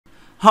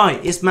Hi,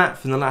 it's Matt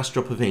from The Last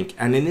Drop of Ink,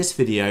 and in this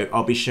video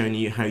I'll be showing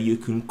you how you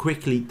can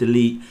quickly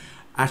delete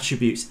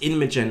attributes in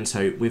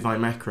Magento with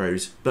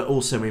iMacros, but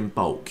also in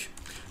bulk.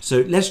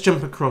 So let's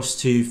jump across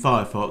to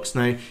Firefox.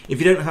 Now,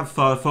 if you don't have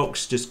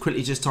Firefox,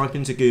 just type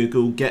into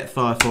Google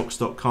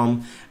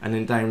getfirefox.com and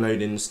then download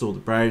and install the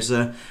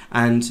browser.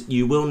 And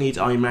you will need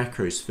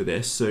iMacros for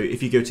this. So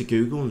if you go to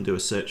Google and do a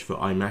search for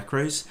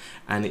iMacros,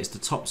 and it's the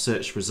top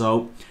search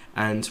result.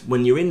 And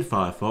when you're in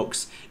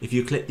Firefox, if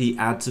you click the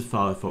Add to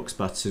Firefox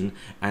button,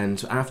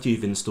 and after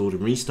you've installed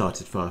and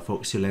restarted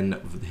Firefox, you'll end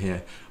up with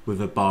here with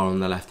a bar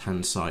on the left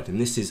hand side, and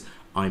this is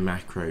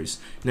iMacros.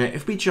 Now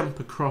if we jump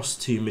across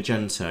to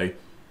Magento,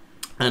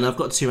 and I've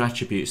got two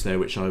attributes there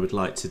which I would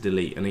like to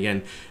delete, and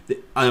again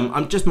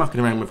I'm just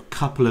mucking around with a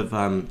couple of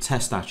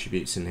test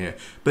attributes in here,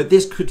 but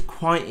this could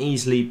quite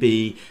easily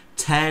be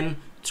 10,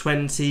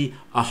 20,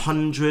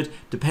 100,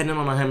 depending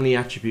on how many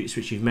attributes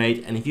which you've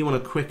made. And if you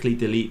want to quickly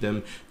delete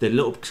them, the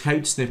little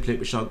code snippet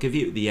which I'll give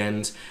you at the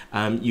end,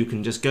 you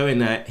can just go in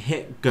there,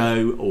 hit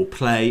go or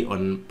play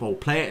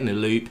it in a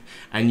loop,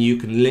 and you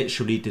can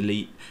literally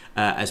delete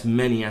as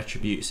many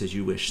attributes as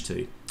you wish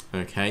to.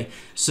 Okay,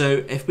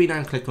 so if we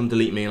now click on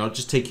delete me, and I'll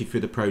just take you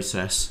through the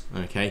process.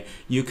 Okay,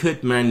 you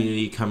could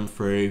manually come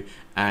through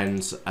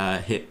and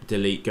hit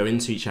delete, go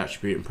into each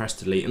attribute and press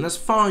delete, and that's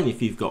fine if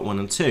you've got one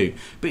and two.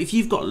 But if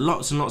you've got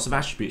lots and lots of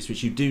attributes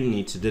which you do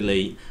need to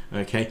delete,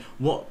 okay,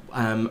 what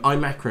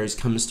iMacros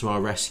comes to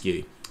our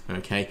rescue.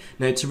 Okay,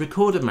 now to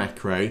record a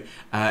macro,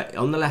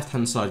 on the left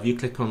hand side, if you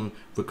click on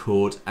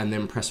record and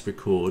then press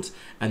record,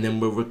 and then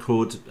we'll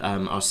record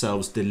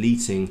ourselves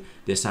deleting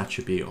this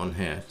attribute on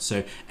here.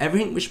 So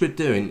everything which we're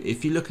doing,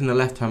 if you look in the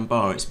left hand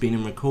bar, it's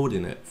been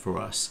recording it for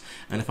us.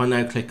 And if I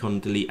now click on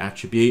delete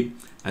attribute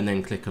and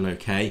then click on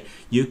OK,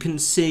 you can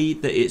see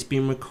that it's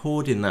been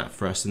recording that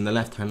for us in the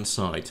left hand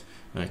side.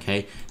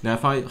 Okay, now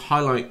if I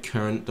highlight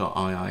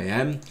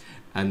current.iim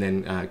and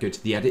then go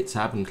to the edit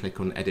tab and click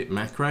on edit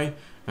macro,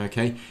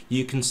 okay,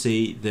 you can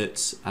see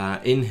that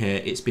in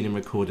here it's been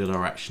recorded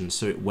our actions.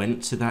 So it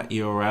went to that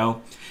URL,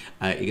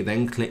 it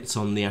then clicked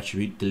on the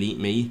attribute delete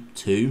me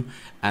to,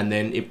 and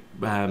then it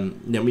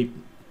we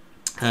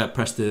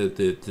pressed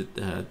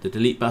the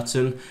delete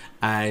button,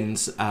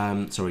 and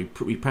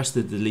we pressed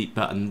the delete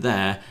button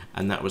there,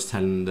 and that was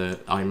telling the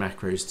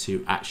iMacros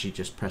to actually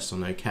just press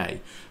on OK.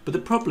 But the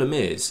problem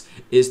is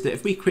that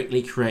if we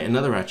quickly create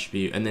another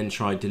attribute and then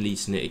try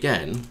deleting it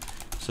again,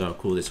 so I'll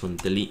call this one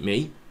delete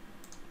me,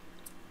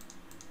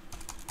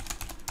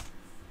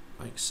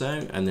 like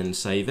so, and then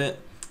save it.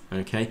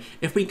 Okay,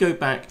 if we go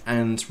back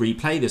and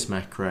replay this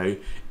macro,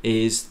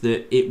 is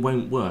that it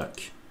won't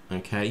work.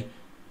 Okay,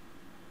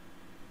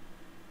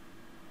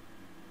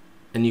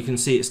 and you can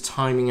see it's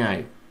timing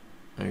out.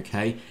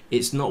 Okay,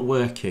 it's not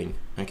working.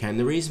 Okay, and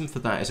the reason for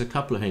that is a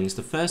couple of things.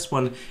 The first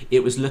one,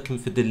 it was looking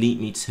for delete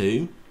me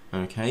to.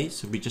 Okay,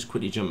 so if we just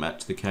quickly jump back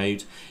to the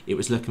code, it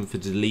was looking for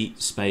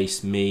delete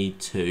space me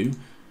to.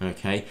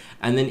 Okay,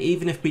 and then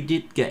even if we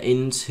did get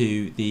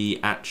into the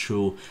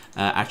actual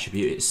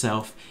attribute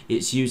itself,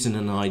 it's using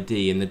an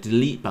ID, and the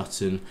delete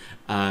button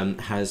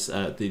has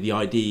the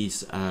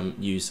IDs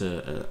use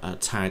a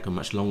tag, a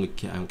much longer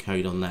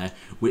code on there,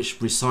 which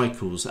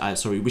recycles,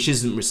 which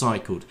isn't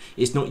recycled.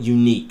 It's not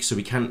unique, so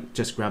we can't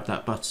just grab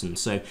that button.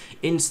 So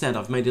instead,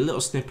 I've made a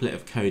little snippet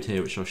of code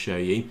here, which I'll show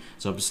you.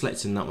 So I'm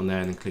selecting that one there,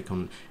 and then click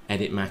on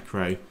edit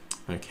macro.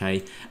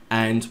 Okay,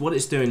 and what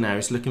it's doing now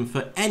is looking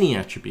for any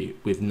attribute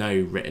with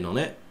no written on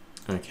it.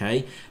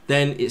 Okay,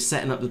 then it's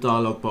setting up the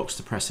dialog box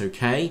to press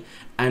OK,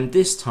 and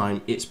this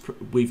time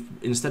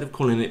instead of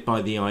calling it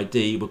by the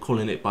ID, we're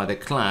calling it by the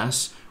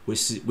class,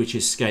 which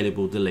is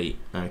scalable delete.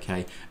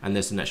 Okay, and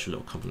there's an extra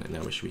little comment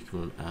there which we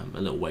can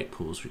a little wait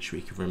pause which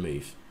we can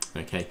remove.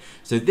 Okay,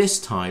 so this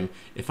time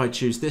if I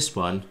choose this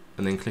one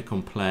and then click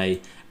on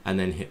play and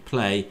then hit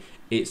play,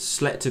 it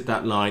selected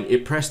that line,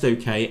 it pressed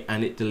OK,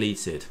 and it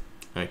deleted.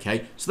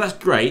 Okay, so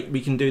that's great,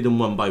 we can do them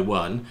one by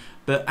one,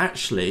 but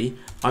actually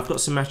I've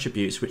got some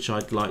attributes which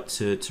I'd like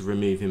to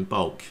remove in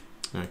bulk.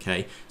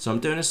 Okay, so I'm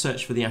doing a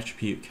search for the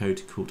attribute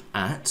code called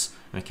 @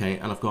 okay,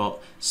 and I've got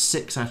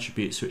 6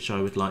 attributes which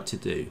I would like to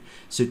do.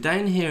 So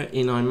down here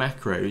in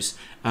iMacros,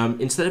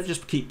 instead of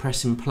just keep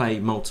pressing play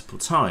multiple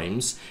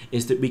times,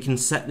 is that we can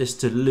set this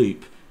to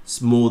loop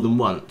more than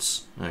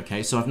once.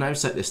 Okay, so I've now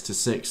set this to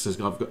 6,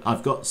 so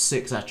I've got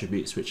 6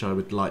 attributes which I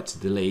would like to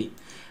delete,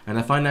 and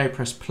if I now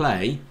press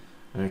play,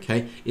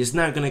 okay, it's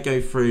now going to go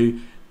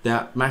through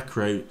that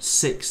macro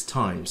 6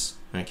 times.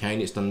 Okay,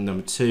 and it's done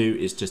number 2,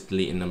 it's just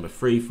deleting number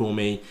 3 for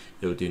me,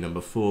 it'll do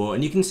number 4,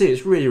 and you can see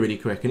it's really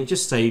quick, and it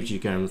just saves you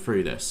going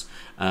through this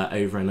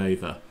over and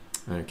over.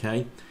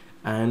 Okay,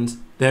 and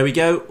there we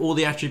go, all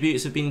the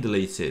attributes have been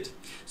deleted.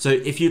 So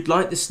if you'd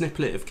like this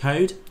snippet of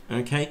code,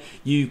 okay,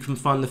 you can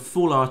find the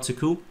full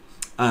article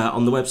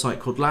on the website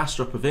called Last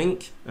Drop of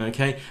Ink,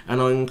 okay,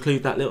 and I'll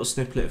include that little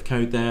snippet of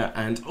code there,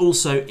 and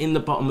also in the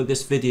bottom of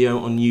this video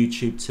on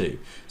YouTube too.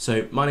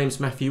 So my name's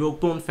Matthew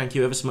Ogborn, thank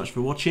you ever so much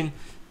for watching,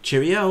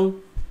 cheerio!